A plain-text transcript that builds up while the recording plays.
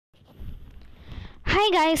Hi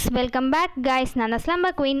guys, welcome back guys. நான் ஸ்லம்பா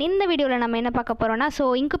queen. இந்த வீடியோவில் நம்ம என்ன பார்க்க போகிறோம்னா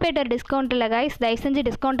இன்குபேட்டர் டிஸ்கவுண்ட் இல்லை guys. தயவு செஞ்சு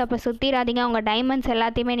டிஸ்கவுண்ட் அப்போ சுற்றிடாதீங்க. உங்கள் டைமண்ட்ஸ்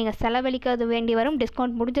எல்லாத்தையுமே நீங்கள் செலவழிக்கிறது வேண்டி வரும்.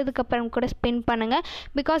 டிஸ்கவுண்ட் முடிஞ்சதுக்கப்புறம் கூட ஸ்பெண்ட் பண்ணுங்கள்.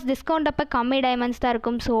 பிகாஸ் டிஸ்கவுண்ட் அப்போ கம்மி டைமண்ட்ஸ் தான்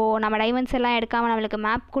இருக்கும். ஸோ நம்ம டைமண்ட்ஸ் எல்லாம் எடுக்காமல் நம்மளுக்கு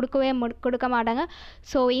மேப் கொடுக்க மாட்டாங்க.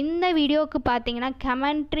 ஸோ இந்த வீடியோவுக்கு பார்த்தீங்கன்னா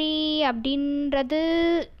கமெண்ட்ரி அப்படின்றது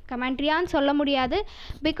கமெண்ட்ரியான்னு சொல்ல முடியாது.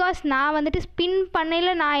 பிகாஸ் நான் வந்துட்டு ஸ்பின்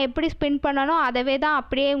பண்ணையில் நான் எப்படி ஸ்பின் பண்ணனோ அதவே தான்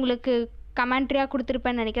அப்படியே உங்களுக்கு கமெண்ட்ரியாக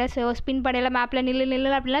கொடுத்துருப்பேன்னு நினைக்கிறேன். ஸோ ஸ்பின் படையில் மேப்பில்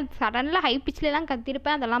நில்லு அப்படிலாம் சடனில் ஹை பிச்சிலலாம்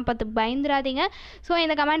கத்திருப்பேன். அதெல்லாம் பார்த்து பயந்துடாதீங்க. ஸோ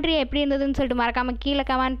இந்த கமெண்ட்ரி எப்படி இருந்ததுன்னு சொல்லிட்டு மறக்காமல் கீழே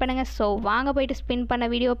கமெண்ட் பண்ணுங்கள். ஸோ வாங்க போய்ட்டு ஸ்பின் பண்ண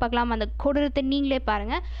வீடியோ பார்க்கலாம். அந்த கொடுத்து நீங்களே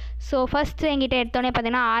பாருங்கள். ஸோ ஃபஸ்ட்டு என்கிட்ட எடுத்தோடனே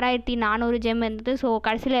பார்த்தீங்கன்னா 6400 ஜெம் இருந்தது. ஸோ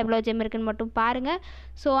கடைசியில் எவ்வளோ ஜெம் இருக்குன்னு மட்டும் பாருங்கள்.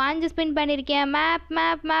 ஸோ 5 ஸ்பின் பண்ணியிருக்கேன்.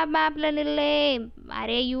 மேப்பில் நில்லே.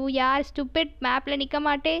 அரே யூ யார் ஸ்டூபிட், மேப்பில் நிற்க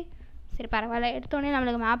மாட்டே. சரி பரவாயில்ல, எடுத்தோடனே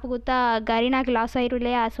நம்மளுக்கு மேப்பு கொடுத்தா கரீனாக்கு லாஸ் ஆயிரும்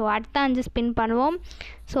இல்லையா. ஸோ அடுத்த 5 ஸ்பின் பண்ணுவோம்.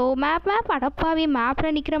 ஸோ மேப் அடப்பாவி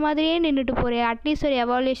மேப்பில் நிற்கிற மாதிரியே நின்றுட்டு போகிறேன். அட்லீஸ்ட் ஒரு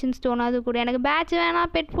எவாலுவேஷன் ஸ்டோன் அது கூட. எனக்கு பேட்ச்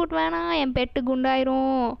வேணாம், பெட் ஃபுட் வேணாம், என் பெட்டு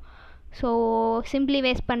குண்டாயிரும். ஸோ சிம்பிளி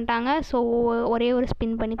வேஸ்ட் பண்ணிட்டாங்க. ஸோ ஒரே ஒரு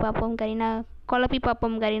ஸ்பின் பண்ணி பார்ப்போம். கரீனா குழப்பி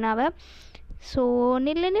பார்ப்போம் கரீனாவை. ஸோ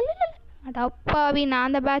நில்லு அடப்பாவி, நான்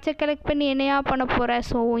அந்த பேட்சை கலெக்ட் பண்ணி என்னையா பண்ண போகிறேன்.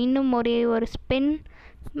 ஸோ இன்னும் ஒரே ஒரு ஸ்பின்.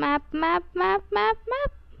 மேப்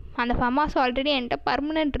அந்த ஃபமாஸ் ஆல்ரெடி என்கிட்ட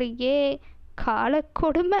பர்மனெண்ட் இருக்கே, கால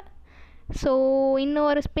கொடுமை. ஸோ இன்னும்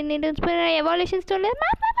ஒரு ஸ்பின் எவாலுவேஷன் ஸ்டோன்.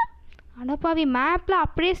 அடப்பாவி மேப்பில்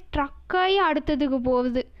அப்படியே ஸ்ட்ரக் ஆகி அடுத்ததுக்கு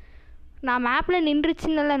போகுது. நான் மேப்பில்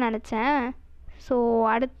நின்றுச்சுன்னு நினச்சேன். ஸோ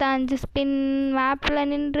அடுத்த 5 ஸ்பின் மேப்பில்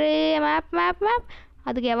நின்று மேப்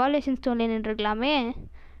அதுக்கு எவாலுவேஷன் ஸ்டோன்லேயே நின்றுருக்கலாமே.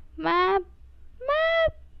 மேப்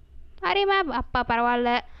அரே மேப் அப்பா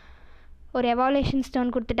பரவாயில்ல, ஒரு எவாலுவேஷன்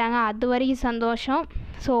ஸ்டோன் கொடுத்துட்டாங்க, அது வரைக்கும் சந்தோஷம்.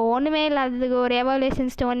 ஸோ ஒன்றுமே இல்லாததுக்கு ஒரு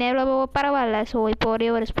எவாலுவேஷன் ஸ்டோன் எவ்வளோ பரவாயில்ல. ஸோ இப்போ ஒரே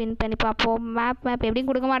ஒரு ஸ்பின் பண்ணி பார்ப்போம். மேப் எப்படியும்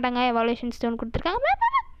கொடுக்க மாட்டாங்க, எவாலுவேஷன் ஸ்டோன் கொடுத்துருக்காங்க.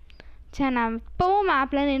 சரி நான் இப்போவும்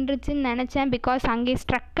மேப்பில் நின்றுச்சுன்னு நினச்சேன். பிகாஸ் அங்கே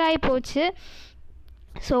ஸ்ட்ரக் ஆகி போச்சு.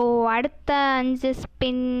 ஸோ அடுத்த 5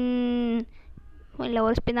 ஸ்பின் இல்லை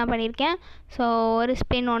ஒரு ஸ்பின் தான் பண்ணியிருக்கேன். ஸோ ஒரு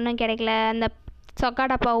ஸ்பின் ஒன்றும் கிடைக்கல. அந்த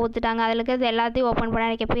சொக்காடப்பா ஊற்றுட்டாங்க. அதில் இருக்கிறது எல்லாத்தையும் ஓப்பன் பண்ண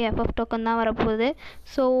எனக்கு எப்போயும் எஃப்எஃப் டோக்கன் தான் வரப்போகுது.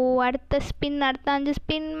 ஸோ அடுத்த 5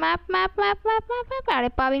 ஸ்பின் மேப்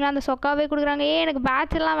அடைப்பாவீங்களா, அந்த சொக்காவே கொடுக்குறாங்க. எனக்கு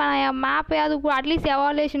பேட்ச் எல்லாம் வேணாம், மேப்பையாவது அட்லீஸ்ட்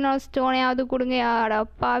எவாலுவேஷன் ஸ்டோனையாவது கொடுங்க.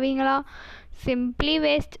 அடைப்பாவீங்களா, சிம்பிளி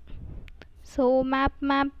வேஸ்ட். ஸோ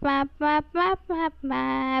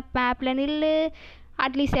மேப்பில் நில்லு.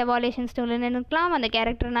 At least evaluation ஸ்டோனில் நின்றுக்கலாம். அந்த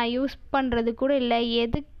கேரக்டர் நான் யூஸ் பண்ணுறது கூட இல்லை.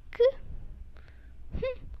 எதுக்கு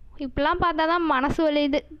இப்பெல்லாம் பார்த்தா தான் மனசு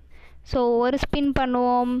வலியுது. ஸோ ஒரு ஸ்பின்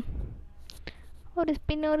பண்ணுவோம். ஒரு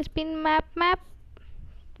ஸ்பின் மேப்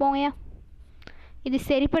போங்கயா. இது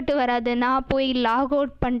சரிப்பட்டு வராது. நான் போய் லாக்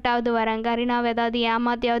அவுட் பண்ணிட்டாவது வரேன். கரீனாவை ஏதாவது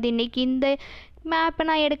ஏமாத்தியாவது இன்றைக்கி இந்த மேப்பை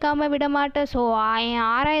நான் எடுக்காமல் விட மாட்டேன். ஸோ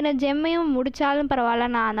 6000 ஜெம்மையும் முடித்தாலும்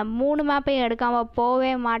பரவாயில்ல, நான் அந்த 3 மேப்பையும் எடுக்காமல்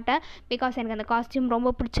போகவே மாட்டேன். பிகாஸ் எனக்கு அந்த காஸ்டியூம்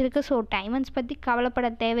ரொம்ப பிடிச்சிருக்கு. ஸோ டைமண்ட்ஸ் பற்றி கவலைப்பட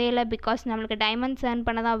தேவையில்லை. பிகாஸ் நம்மளுக்கு டைமண்ட்ஸ் ஏர்ன்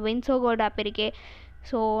பண்ண தான் WinZO Gold ஆப் இருக்கே.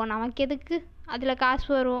 ஸோ நமக்கு எதுக்கு அதில் காசு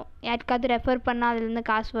வரும், யாருக்காவது ரெஃபர் பண்ணால் அதுலேருந்து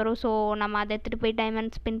காசு வரும். ஸோ நம்ம அதை எடுத்துகிட்டு போய்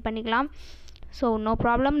டைமண்ட் ஸ்பின் பண்ணிக்கலாம். So no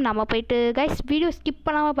problem. நம்ம போயிட்டு கைஸ் வீடியோ ஸ்கிப்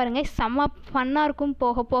பண்ணாமல் பாருங்கள், செம்ம ஃபன்னாக இருக்கும்.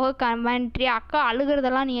 போக போக கமெண்ட்ரி அக்கா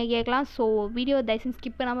அழுகிறதெல்லாம் நீங்கள் கேட்கலாம். ஸோ வீடியோ தயவுசெய்து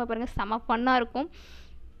ஸ்கிப் பண்ணாமல் பாருங்கள், செம்ம ஃபன்னாக இருக்கும்.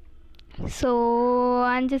 So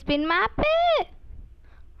 5 spin map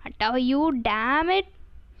atta you dam it,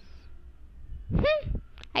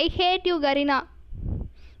 I had you Kareena.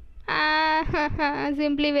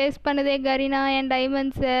 Simply waste பண்ணுதே Kareena N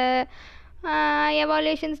டைமண்ட்ஸை.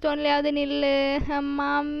 Evaluation ஸ்டோன்லையாவது நில்லு.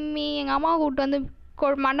 மம்மி எங்கள் அம்மாவை கூப்பிட்டு வந்து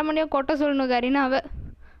மண்டையாக கொட்ட சொல்லணும் கரீனாவை.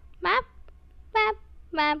 மேப்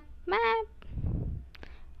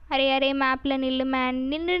அரே மேப்பில் நில்லு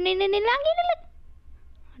நின்று அங்கே நில்லு.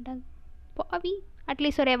 அட பாவி,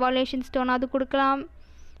 அட்லீஸ்ட் ஒரு எவாலுவேஷன் ஸ்டோனாவது கொடுக்கலாம்.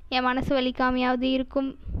 என் மனசு வலிக்காமையாவது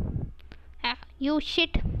இருக்கும். You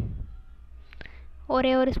shit.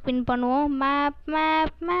 ஒரே ஒரு ஸ்பின் பண்ணுவோம். மேப்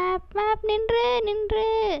நின்று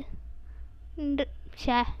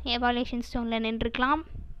evaluation ஸ்டோனில் நின்றுக்கலாம்.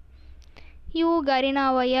 You Kareena,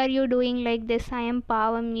 why are you doing like this? I am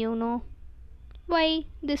பாவம், you know why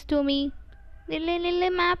this to me. நில்லு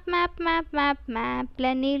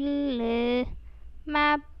மேப்பில் நில்லு.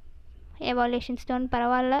 மேப் எவாலுவேஷன் ஸ்டோன்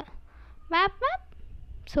பரவாயில்ல. மேப்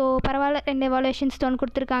ஸோ பரவாயில்ல, 2 எவாலுவேஷன் ஸ்டோன்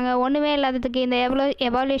கொடுத்துருக்காங்க. ஒன்றுமே இல்லாததுக்கு இந்த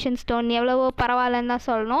எவாலுவேஷன் ஸ்டோன் எவ்வளவோ பரவாயில்லன்னு தான்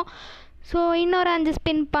சொல்லணும். ஸோ இன்னொரு 5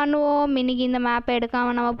 ஸ்பின் பண்ணுவோம். இன்றைக்கி இந்த மேப்பை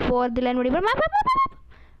எடுக்காமல் நம்ம போகிறதில்லன்னு முடிவு.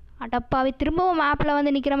 அடப்பாவி திரும்பவும் மேப்பில்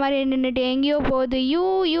வந்து நிற்கிற மாதிரி நின்றுட்டு எங்கேயோ போகுது.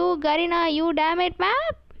 You Kareena you டேமேட்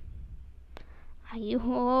map. ஐயோ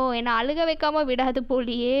என்னை அழுக வைக்காமல் விடாது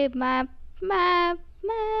போலியே. மேப்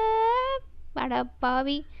மேப்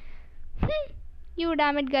அடப்பாவி யூ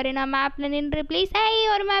டேமிட் கரீனா மேப்பில் நின்று ப்ளீஸ்.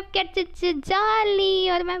 ஒரு மேப் கிடச்சிச்சு, ஜாலி.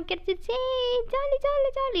 ஒரு மேப் கிடச்சிச்சு, ஜாலி ஜாலி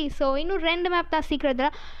ஜாலி. ஸோ இன்னும் 2 மேப் தான்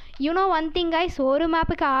சீக்கிரத்தில். யூனோ ஒன் திங் கைஸ், ஒரு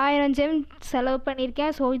மேப்புக்கு 1000 ஜெம் செலவு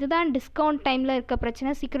பண்ணியிருக்கேன். ஸோ இதுதான் டிஸ்கவுண்ட் டைமில் இருக்க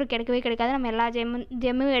பிரச்சனை, சீக்கிரம் கிடைக்கவே கிடைக்காது. நம்ம எல்லா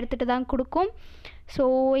ஜெம்மும் எடுத்துகிட்டு தான் கொடுக்கும். ஸோ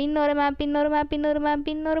இன்னொரு மேப்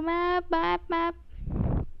மேப்.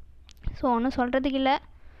 ஸோ ஒன்றும் சொல்கிறதுக்கு இல்லை,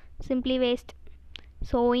 சிம்ப்ளி வேஸ்ட்.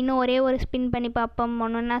 ஸோ இன்னும் ஒரே ஒரு ஸ்பின் பண்ணி பார்ப்போம்,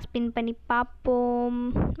 ஒன்றா ஸ்பின் பண்ணி பார்ப்போம்.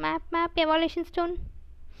 Map evaluation stone.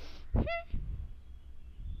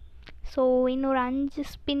 ஸோ இன்னொரு 5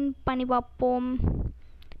 ஸ்பின் பண்ணி பார்ப்போம்.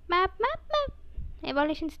 மேப்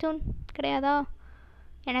எவால்யூஷன் ஸ்டோன் கிடையாதா?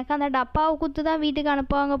 எனக்கு அந்த டப்பாவை குத்து தான் வீட்டுக்கு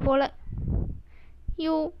அனுப்புவாங்க போல்.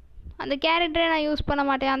 அந்த கேரக்டரை நான் யூஸ் பண்ண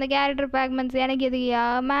மாட்டேன். அந்த கேரக்டர் பேக்மெண்ட்ஸ் எனக்கு எதுக்கியா?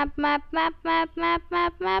 மேப்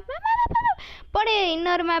போடு.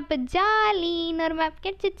 இன்னொரு மேப்பு ஜாலி. இன்னொரு மேப்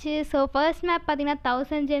கிடச்சிச்சு. ஸோ ஃபர்ஸ்ட் மேப் பார்த்தீங்கன்னா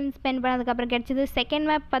 1000 ஜெம்ஸ் ஸ்பெண்ட் பண்ணதுக்கப்புறம் கிடச்சிது. செகண்ட்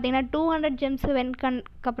மேப் பார்த்தீங்கன்னா 200 ஜெம்ஸ்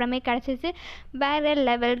அப்புறமே கிடச்சிச்சு. வேறு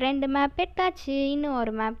லெவல் 2 மேப் எடுத்தாச்சு. இன்னும்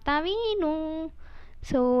ஒரு மேப் தான் வேணும்.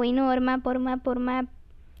 ஸோ இன்னும் ஒரு மேப்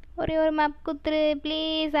ஒரே ஒரு மேப் குத்துரு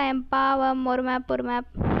ப்ளீஸ். ஐ எம் பாவம். ஒரு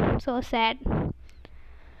map so sad.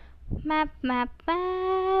 Map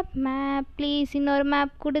please. இன்னொரு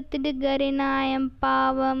மேப் கொடுத்துட்டு கரீனா, ஐ எம்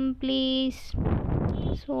பாவம் ப்ளீஸ்.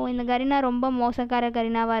 ஸோ இந்த கரீனா ரொம்ப மோசக்கார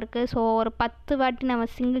கரீனாவாக இருக்குது. ஸோ ஒரு 10 வாட்டி நம்ம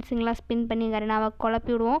சிங்கிளாக ஸ்பின் பண்ணி கரீனாவை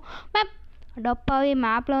குழப்பி விடுவோம். மேப் டப்பாவே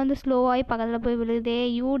மேப்பில் வந்து ஸ்லோவாகி பக்கத்தில் போய் விழுதே.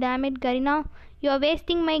 You dammit Kareena, you are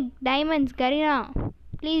wasting my diamonds Kareena.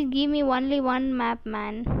 Please give me only one map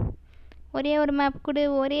man. ஒரே ஒரு மேப் கொடு,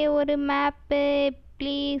 ஒரே ஒரு map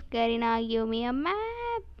please Kareena, give me a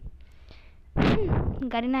map.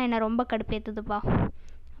 Kareena என்னை ரொம்ப கடுப்பேற்றுதுப்பா.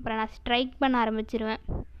 அப்புறம் நான் ஸ்ட்ரைக் பண்ண ஆரம்பிச்சிருவேன்.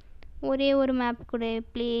 ஒரே ஒரு மேப் கொடு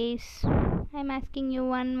please. I am asking you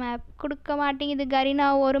one map. கொடுக்க மாட்டேங்குது கரீனா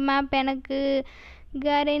ஒரு மேப் எனக்கு.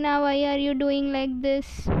 Kareena why are you doing like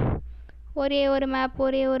this? ஒரே ஒரு மேப்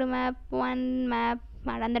ஒன் மேப்.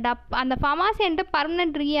 அந்த ஃபார்மாஸ் என்கிட்ட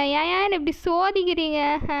பர்மனெண்ட் இருக்கியா? ஏன் இப்படி சோதிக்கிறீங்க?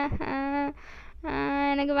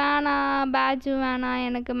 எனக்கு வேணாம், பேட்சும் வேணாம்,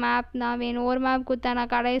 எனக்கு மேப் தான் வேணும். ஒரு மேப் கொடுத்தா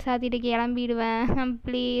நான் கடையை சாத்திட்டு கிளம்பிடுவேன்.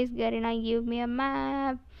 Please Kareena give me a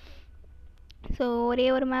map. So ஒரே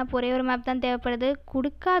ஒரு மேப் தான் தேவைப்படுது.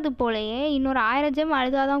 கொடுக்காது போலையே. இன்னொரு 1000 ஜெம்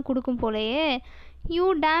அழுதாதான் கொடுக்கும் போலையே. You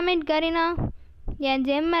dammit Kareena, N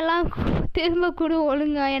GeM எல்லாம் திரும்ப கொடு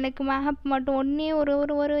ஒழுங்கா. எனக்கு மேப் மட்டும்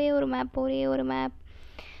ஒரே ஒரு மேப்.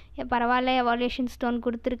 பரவாயில்ல, எவால்யூஷன் ஸ்டோன்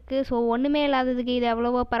கொடுத்துருக்கு. ஸோ ஒன்றுமே இல்லாததுக்கு இது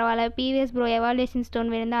எவ்வளவோ பரவாயில்ல. பிவிஎஸ் ப்ரோ எவால்யூஷன்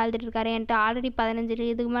ஸ்டோன் வேணும் தான் அழுதுட்டு இருக்காரு. என்கிட்ட ஆல்ரெடி 15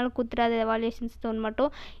 இதுக்கு மேலே குத்துறாது எவால்யூஷன் ஸ்டோன்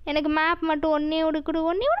மட்டும். எனக்கு மேப் மட்டும் ஒன்றே கொடு.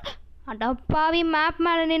 அடப்பாவி, மேப்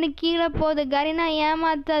மேலே நின்று கீழே போகுது. கரீனா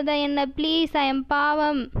ஏமாத்தாத என்ன ப்ளீஸ். ஐ எம்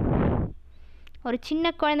பாவம். ஒரு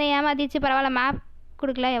சின்ன குழந்தை ஏமாத்திச்சு, பரவாயில்ல மேப்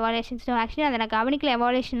கொடுக்கல, எவால்யூஷன் ஸ்டோன். ஆக்சுவலி அதை நான் கவனிக்கல,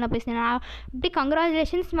 எவால்யூஷனில் பேசினேன். இப்படி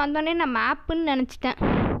கங்க்ராச்சுலேஷன்ஸ் வந்தோடனே நான் மேப்புன்னு நினச்சிட்டேன்.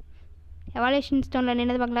 எவால்யூஷன் ஸ்டோனில்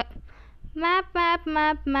நின்னது பார்க்கல.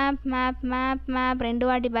 மேப் 2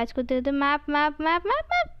 வாட்டி பேட்ச் கொடுத்துருது. மேப்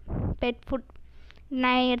பெட் ஃபுட்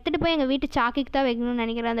நான் எடுத்துகிட்டு போய் எங்கள் வீட்டு சாக்கிக்கு தான் வைக்கணும்னு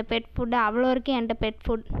நினைக்கிறேன். அந்த பெட் ஃபுட்டு அவ்வளோ இருக்குது என்கிட்ட பெட்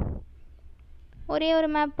ஃபுட். ஒரே ஒரு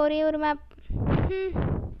map.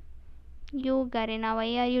 You Kareena why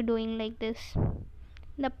are you doing like this?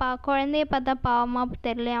 இந்த குழந்தைய பார்த்தா பாவமாக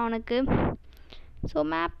தெரியல அவனுக்கு. ஸோ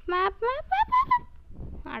மேப்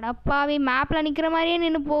அடப்பாவி, மேப்பில் நிற்கிற மாதிரியே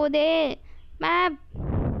நின்று போகுதே. மேப்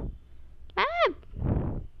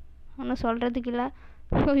ஒன்றும் சொல்கிறதுக்கு இல்லை.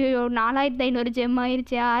 ஐயோ 4500 ஜெம்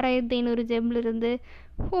ஆயிடுச்சு 6500 ஜெம்லேருந்து.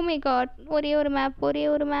 Oh my God. ஒரே ஒரு மேப்.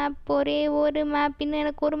 இன்னும்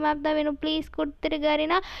எனக்கு ஒரு மேப் தான் வேணும் ப்ளீஸ். கொடுத்துரு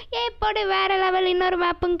கரீனா. போடு, வேறு லெவல். இன்னொரு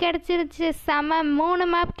மேப்பும் கிடச்சிருச்சு. 3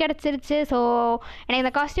 மேப் கிடச்சிருச்சு. ஸோ எனக்கு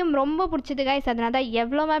இந்த காஸ்டியூம் ரொம்ப பிடிச்சது கைஸ். அதனால தான்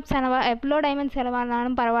எவ்வளோ டைமண்ட்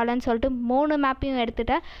செலவானாலும் பரவாயில்லன்னு சொல்லிட்டு 3 மேப்பையும்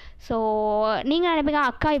எடுத்துட்டேன். ஸோ நீங்கள் நினைப்பீங்க,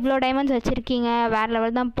 அக்கா இவ்வளோ டைமண்ட்ஸ் வச்சுருக்கீங்க, வேறு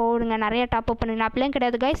லெவல் தான் போடுங்க, நிறைய டாப் அப் பண்ணுங்க. அப்படிலாம்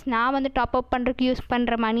கிடையாது கைஸ். நான் வந்து டாப் அப் பண்ணுறதுக்கு யூஸ்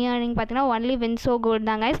பண்ணுற மணி ஏர்னிங் பார்த்தீங்கன்னா ஒன்லி WinZO Gold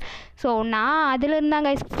தான் கைஸ். ஸோ நான் அதில் இருந்தாங்க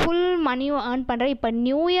ஃபுல் மணியும் ஏர்ன் பண்ணுறேன். இப்போ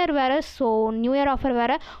நியூ இயர் வேறு. ஸோ நியூ இயர் ஆஃபர்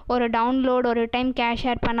வேறு. ஒரு டவுன்லோட், ஒரு டைம் கேஷ்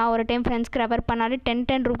ஆட் பண்ணால், ஒரு டைம் ஃப்ரெண்ட்ஸ்க்கு ரெஃபர் பண்ணாலே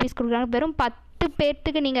 10 rupees கொடுக்குறாங்க. வெறும் 10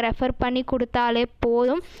 பேர்த்துக்கு நீங்கள் ரெஃபர் பண்ணி கொடுத்தாலே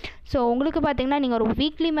போதும். ஸோ உங்களுக்கு பார்த்தீங்கன்னா நீங்கள் ஒரு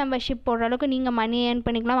வீக்லி மெம்பர்ஷிப் போடுற அளவுக்கு நீங்கள் மணி ஏர்ன்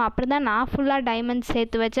பண்ணிக்கலாம். அப்படி தான் நான் ஃபுல்லாக டைமண்ட்ஸ்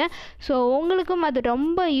சேர்த்து வச்சேன். ஸோ உங்களுக்கும் அது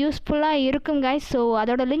ரொம்ப யூஸ்ஃபுல்லாக இருக்கும் கைஸ். ஸோ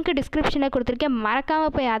அதோட லிங்க் டிஸ்கிரிப்ஷனில் கொடுத்துருக்கேன்,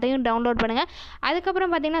 மறக்காமல் போய் அதையும் டவுன்லோட் பண்ணுங்கள்.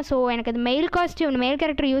 அதுக்கப்புறம் பார்த்தீங்கன்னா ஸோ எனக்கு அது மெயில்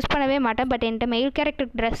கேரக்டர் யூஸ் பண்ணவே மாட்டேன். பட் என்கிட்ட மெயில்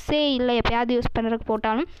கேரக்டர் ட்ரெஸ்ஸே இல்லை, எப்போயாவது யூஸ் பண்ணுறதுக்கு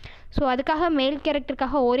போட்டாலும். ஸோ அதுக்காக மெயில்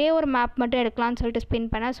கேரக்டருக்காக ஒரே ஒரு மேப் மட்டும் எடுக்கலாம்னு சொல்லிட்டு ஸ்பின்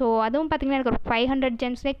பண்ணேன். ஸோ அதுவும் பார்த்திங்கன்னா எனக்கு ஒரு 500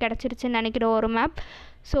 ஜெம்ஸ்லேயே கிடச்சிருச்சுன்னு நினைக்கிற ஒரு மேப்.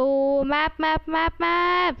 ஸோ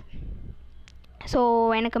மேப் ஸோ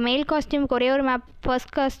எனக்கு மெயில் காஸ்டியூமுக்கு ஒரே ஒரு மேப்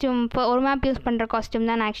ஃபர்ஸ்ட் காஸ்டியூம் ஒரு மேப் யூஸ் பண்ணுற காஸ்டியூம்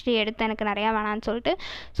தான் நான் ஆக்சுவலி எடுத்தேன், எனக்கு நிறையா வேணான்னு சொல்லிட்டு.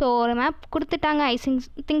 ஸோ ஒரு மேப் கொடுத்துட்டாங்க.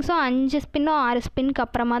 திங்ஸும் 5 ஸ்பின்னோ 6 ஸ்பின்க்கு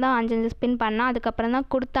அப்புறமா தான் 5 ஸ்பின் பண்ணால் அதுக்கப்புறம் தான்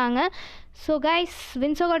கொடுத்தாங்க. So guys,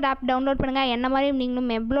 WinZO Gold app download பண்ணுங்கள். என்ன மாதிரி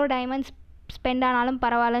நீங்களும் எவ்வளோ டைமண்ட்ஸ் ஸ்பெண்ட் ஆனாலும்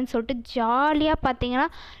பரவாயில்லன்னு சொல்லிட்டு ஜாலியாக பார்த்தீங்கன்னா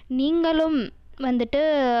நீங்களும் வந்துட்டு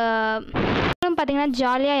பார்த்தீங்கன்னா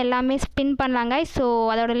ஜாலியாக எல்லாமே ஸ்பின் பண்ணலாங்க. ஸோ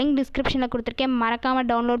அதோட லிங்க் டிஸ்கிரிப்ஷனில் கொடுத்துருக்கேன், மறக்காமல்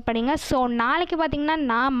டவுன்லோட் பண்ணிங்க. ஸோ நாளைக்கு பார்த்தீங்கன்னா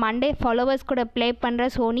நான் மண்டே ஃபாலோவர்ஸ் கூட ப்ளே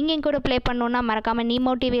பண்ணுறேன். ஸோ நீங்கள் என் கூட ப்ளே பண்ணணுன்னா மறக்காமல்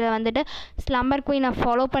நீமோ டிவியில் வந்துட்டு ஸ்லம்பர் குயினை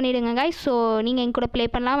ஃபாலோ பண்ணிவிடுங்க guys. ஸோ நீங்கள் என் கூட ப்ளே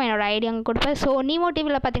பண்ணலாம், என்னோட ஐடியா அங்கே கொடுப்பேன். ஸோ நீமோ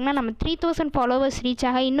டிவியில் பார்த்தீங்கன்னா நம்ம 3000 ஃபாலோவர்ஸ் ரீச்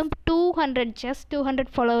ஆக இன்னும் 200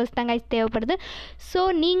 ஃபாலோவர்ஸ் தான் guys தேவைப்படுது. ஸோ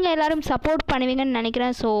நீங்கள் எல்லோரும் சப்போர்ட் பண்ணுவீங்கன்னு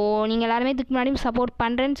நினைக்கிறேன். ஸோ நீங்கள் எல்லாருமே இதுக்கு முன்னாடியும் சப்போர்ட்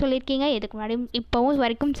பண்ணுறேன்னு சொல்லியிருக்கீங்க, இதுக்கு முன்னாடியும் இப்போவும்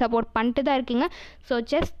வரைக்கும் சப்போர்ட் பண்ணிட்டு தான் இருக்கீங்க. ஸோ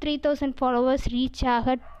ஜஸ்ட் 3000 ஃபாலோவர்ஸ் ரீச்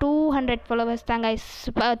ஆக 200 ஃபாலோவர்ஸ் தாங்க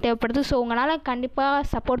தேவைப்படுது. ஸோ உங்களால் கண்டிப்பாக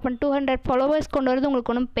சப்போர்ட் பண்ணி 200 ஃபாலோவர்ஸ் கொண்டு வரது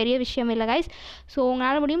உங்களுக்கு ஒன்றும் பெரிய விஷயம் இல்லை கைஸ். ஸோ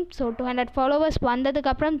உங்களால் முடியும். ஸோ 200 ஃபாலோவர்ஸ்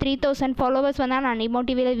வந்ததுக்கப்புறம் 3000 ஃபாலோவர்ஸ் வந்தால் நான் நிமோ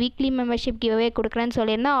டிவியில் வீக்லி மெம்பர்ஷிப் கிவ்அவே கொடுக்குறேன்னு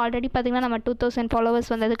சொல்லியிருந்தேன். ஆல்ரெடி பார்த்தீங்கன்னா நம்ம 2000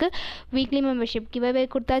 ஃபாலோவர்ஸ் வந்ததுக்கு வீக்லி மெம்பர்ஷிப் கிவ்அவே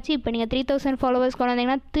கொடுத்தாச்சு. இப்போ நீங்கள் 3000 ஃபாலோவர்ஸ் கொண்டு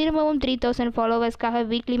வந்தீங்கன்னா திரும்பவும் 3000 ஃபாலோவர்ஸ்க்காக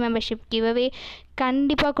வீக்லி மெம்பர்ஷிப் கிவ்அவே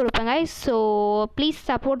கண்டிப்பாக கொடுப்பேங்க. ஸோ ப்ளீஸ்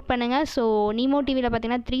சப்போர்ட் பண்ணுங்கள். ஸோ நீமோ டிவியில்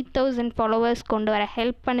பார்த்தீங்கன்னா 3000 ஃபாலோவர்ஸ் கொண்டு வர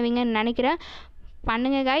ஹெல்ப் பண்ணுவீங்கன்னு நினைக்கிறேன்.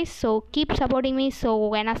 பண்ணுங்கள் guys. So keep supporting me. So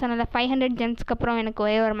என்ன சொன்னல 500 ஜென்ஸ்க்கு அப்புறம் எனக்கு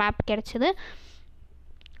ஒரே ஒரு மேப் கிடச்சிது.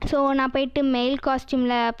 ஸோ நான் போய்ட்டு mail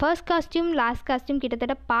காஸ்டியூமில் first costume last costume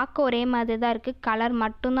கிட்டத்தட்ட பார்க்க ஒரே மாதிரி தான் இருக்குது, கலர்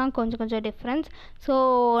மட்டும்தான் கொஞ்சம் டிஃப்ரென்ஸ். ஸோ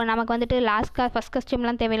நமக்கு வந்துட்டு ஃபர்ஸ்ட்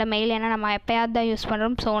காஸ்டியூம்லாம் தேவையில்லை மெயில், ஏன்னா நம்ம எப்போயாவது தான் யூஸ்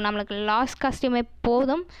பண்ணுறோம். ஸோ நம்மளுக்கு லாஸ்ட் காஸ்டியூமே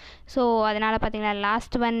போதும். ஸோ அதனால் பார்த்தீங்கன்னா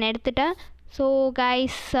லாஸ்ட் ஒன் எடுத்துட்டேன். ஸோ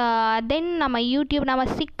கைஸ், தென் நம்ம யூடியூப் நம்ம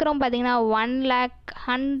சீக்கிரம் பார்த்தீங்கன்னா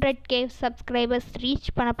 1,100,000 சப்ஸ்கிரைபர்ஸ் ரீச்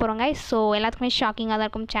பண்ண போகிறோம் கைஸ். ஸோ எல்லாத்துக்குமே ஷாக்கிங்காக தான்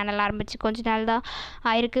இருக்கும். சேனல் ஆரம்பித்து கொஞ்ச நாள் தான்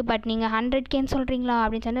ஆயிருக்கு, பட் நீங்கள் 100,000 சொல்கிறீங்களா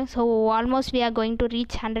அப்படின்னு சொன்னேன். So almost we are going to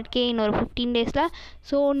reach 100,000 in ஒரு 15 days.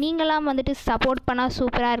 ஸோ நீங்களாம் வந்துட்டு சப்போர்ட் பண்ணால்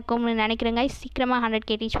சூப்பராக இருக்கும்னு நினைக்கிறேன் கைஸ். சீக்கிரமாக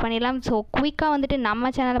 100,000 ரீச் பண்ணிடலாம். ஸோ குயிக்காக வந்துட்டு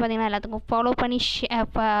நம்ம சேனலை பார்த்தீங்கன்னா எல்லாத்துக்கும் ஃபாலோ பண்ணி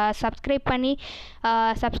சப்ஸ்கிரைப்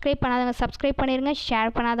பண்ணாதவங்க சப்ஸ்கிரைப் பண்ணிடுங்க,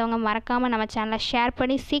 ஷேர் பண்ணாதவங்க மறக்காமல் நம்ம சேனலை ஷேர்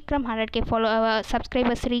பண்ணி சீக்கிரம் 100,000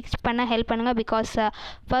 சப்ஸ்கிரைபர்ஸ் ரீச் பண்ண ஹெல்ப் பண்ணுங்கள். Because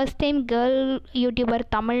first time girl YouTuber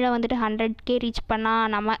தமிழில் வந்துட்டு 100,000 ரீச்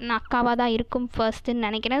பண்ணால் நம்ம அக்காவாக தான் இருக்கும் ஃபர்ஸ்ட்டுன்னு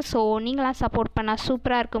நினைக்கிறேன். ஸோ நீங்களாம் சப்போர்ட் பண்ணால்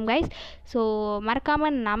சூப்பராக இருக்கும் கைஸ். ஸோ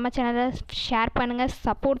மறக்காமல் நம்ம சேனலை ஷேர் பண்ணுங்கள்,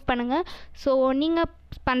 சப்போர்ட் பண்ணுங்கள். ஸோ நீங்கள்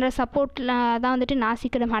பண்ணுற சப்போர்ட்டில் தான் வந்துட்டு நான்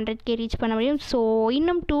சீக்கிரம் 100,000 ரீச் பண்ண முடியும். ஸோ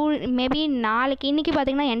இன்னும் மேபி இன்றைக்கி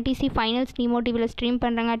பார்த்திங்கன்னா NTC ஃபைனல்ஸ் நீமோ டிவியில் ஸ்ட்ரீம்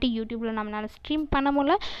பண்ணுறங்காட்டி யூடியூப்பில் நம்மளால் ஸ்ட்ரீம் பண்ண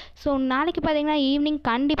முடியல. ஸோ நாளைக்கு பார்த்திங்கன்னா ஈவினிங்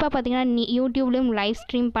கண்டிப்பாக பார்த்திங்கன்னா யூடியூப்லேயும் லைவ்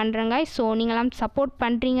ஸ்ட்ரீம் பண்ணுறேங்க. ஸோ நீங்களாம் சப்போர்ட்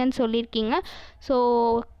பண்ணுறீங்கன்னு சொல்லியிருக்கீங்க. ஸோ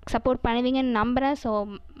சப்போர்ட் பண்ணுவீங்கன்னு நம்புகிறேன். ஸோ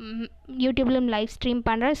யூடியூப்லேயும் லைவ் ஸ்ட்ரீம்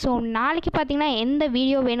பண்ணுறேன். ஸோ நாளைக்கு பார்த்தீங்கன்னா எந்த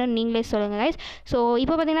வீடியோ வேணும்னு நீங்களே சொல்லுங்கள் கைஸ். ஸோ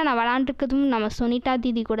இப்போ பார்த்தீங்கன்னா நான் விளாண்டுருக்கிறதும் நம்ம சொனிட்டா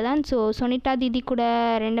தீதி கூட தான். ஸோ சொனிட்டா தீதி கூட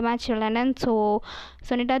 2 மேட்ச் விளாண்டேன். ஸோ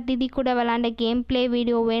சொனிட்டா தீதி கூட விளாண்ட கேம் ப்ளே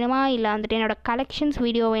வீடியோ வேணுமா இல்லை வந்துட்டு என்னோடய கலெக்ஷன்ஸ்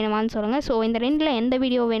வீடியோ வேணுமான்னு சொல்லுங்கள். ஸோ இந்த 2ல் எந்த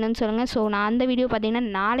வீடியோ வேணும்னு சொல்லுங்கள். ஸோ நான் அந்த வீடியோ பார்த்தீங்கன்னா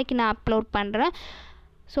நாளைக்கு நான் அப்லோட் பண்ணுறேன்.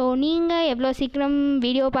 ஸோ நீங்கள் எவ்வளோ சீக்கிரம்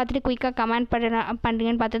வீடியோ பார்த்துட்டு குயிக்காக கமெண்ட்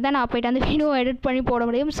பண்ணுறீங்கன்னு பார்த்து தான் நான் போய்ட்டு அந்த வீடியோ எடிட் பண்ணி போட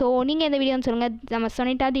முடியும். ஸோ நீங்கள் எந்த வீடியோன்னு சொல்லுங்கள். நம்ம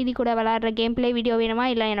சொனிட்டா தீதி கூட விளாட்ற கேம் ப்ளே வீடியோ வேணுமா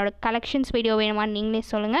இல்லை என்னோடய கலெக்ஷன்ஸ் வீடியோ வேணுமான்னு நீங்களே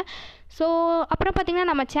சொல்லுங்கள். ஸோ அப்புறம்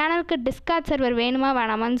பார்த்திங்கன்னா நம்ம சேனலுக்கு டிஸ்கார்ட் சர்வர் வேணுமா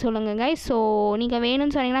வேணாமான்னு சொல்லுங்கள் கைஸ். ஸோ நீங்கள்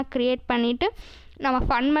வேணும்னு சொன்னீங்கன்னா க்ரியேட் பண்ணிவிட்டு நம்ம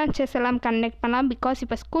ஃபன் மேட்சஸ் எல்லாம் கண்டக்ட் பண்ணலாம். பிகாஸ்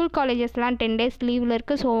இப்போ ஸ்கூல் காலேஜஸ்லாம் 10 days லீவில்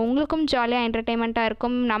இருக்குது. ஸோ உங்களுக்கும் ஜாலியாக என்டர்டெயின்மெண்ட்டாக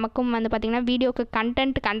இருக்கும், நமக்கும் வந்து பார்த்திங்கன்னா வீடியோக்கு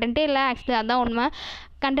கண்டென்ட்டே இல்லை. ஆக்சுவலி அதுதான் உண்மை,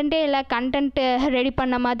 கண்டென்ட்டு ரெடி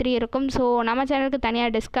பண்ண மாதிரி இருக்கும். ஸோ நம்ம சேனலுக்கு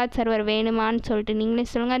தனியாக டிஸ்கார்ட் சர்வர் வேணுமான்னு சொல்லிட்டு நீங்களே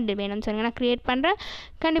சொல்லுங்கள். இது வேணும்னு சொன்னீங்கன்னா க்ரியேட் பண்ணுறேன்.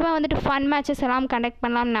 கண்டிப்பாக வந்துட்டு ஃபன் மேட்சஸ் எல்லாம் கண்டக்ட்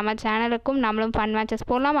பண்ணலாம். நம்ம சேனலுக்கும் நம்மளும் ஃபன் மேட்சஸ்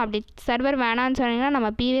போடலாம். அப்படி சர்வர் வேணான்னு சொன்னீங்கன்னா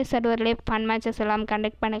நம்ம பிவிஎஸ் சர்வர்லேயே ஃபன் மேட்சஸ் எல்லாம்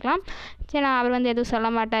கண்டக்ட் பண்ணிக்கலாம். சரி, அவர் வந்து எதுவும் சொல்ல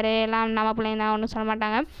மாட்டார், எல்லாம் நம்ம பிள்ளைங்க தான் ஒன்றும் சொல்ல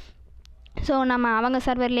மாட்டாங்க. ஸோ நம்ம அவங்க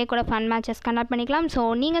சர்வர்லேயே கூட ஃபன் மேட்சஸ் கண்டக்ட் பண்ணிக்கலாம். ஸோ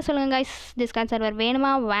நீங்கள் சொல்லுங்கள் கைஸ், டிஸ்கார்ட் சர்வர்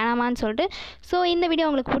வேணுமா வேணாமான்னு சொல்லிட்டு. ஸோ இந்த வீடியோ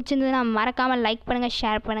உங்களுக்கு பிடிச்சிருந்ததுன்னா மறக்காமல் லைக் பண்ணுங்கள்,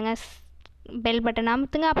 ஷேர் பண்ணுங்கள், பெல் பட்டன்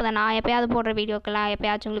அமுத்துங்க. அப்போ தான் நான் எப்போயாவது போடுற வீடியோக்கெல்லாம்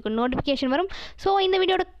எப்போயாச்சும் உங்களுக்கு நோட்டிஃபிகேஷன் வரும். ஸோ இந்த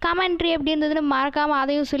வீடியோட கமெண்ட்ரி எப்படி இருந்ததுன்னு மறக்காமல்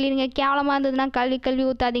அதையும் சொல்லிடுங்க. கேவலமாக இருந்ததுன்னா கல்வி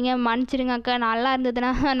ஊற்றாதீங்க, மன்னிச்சிடுங்க அக்கா. நல்லா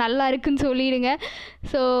இருந்ததுன்னா நல்லா இருக்குன்னு சொல்லிடுங்க.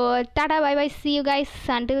 So tata bye by, see you guys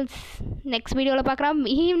until next வீடியோவில் பார்க்குறோம்.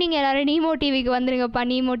 ஈவினிங் எல்லோரும் நீமோ டிவிக்கு வந்துருங்கப்பா,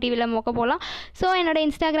 நீமோ டிவியில் மொக்க போகலாம். ஸோ என்னோடய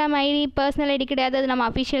இன்ஸ்டாகிராம் ஐடி பர்சனல் ஐடி கிடையாது, அது நம்ம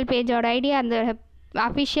அஃபிஷியல் பேஜோட ஐடி. அந்த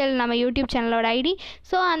அஃபிஷியல் நம்ம யூடியூப் சேனலோட ஐடி.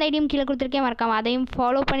 ஸோ அந்த ஐடியும் கீழே கொடுத்துருக்கேன், மறக்காமல் அதையும்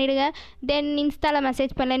ஃபாலோ பண்ணிவிடுங்க. தென் இன்ஸ்டாவில்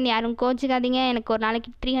மெசேஜ் பண்ணலன்னு யாரும் கோச்சிக்காதீங்க. எனக்கு ஒரு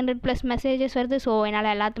நாளைக்கு 300+ மெசேஜஸ் வருது. ஸோ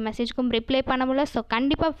என்னால் எல்லாத்து மெசேஜுக்கும் ரிப்ளை பண்ண முடியல. ஸோ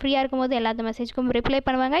கண்டிப்பாக ஃப்ரீயாக இருக்கும்போது எல்லாத்து மெசேஜுக்கும் ரிப்ளை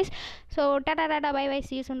பண்ணுவேன் guys. So Tata tata bye by,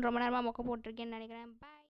 sea you soon. ரொம்ப நேரமாக மொக்க போட்டிருக்கேன்னு நினைக்கிறேன். பாய்.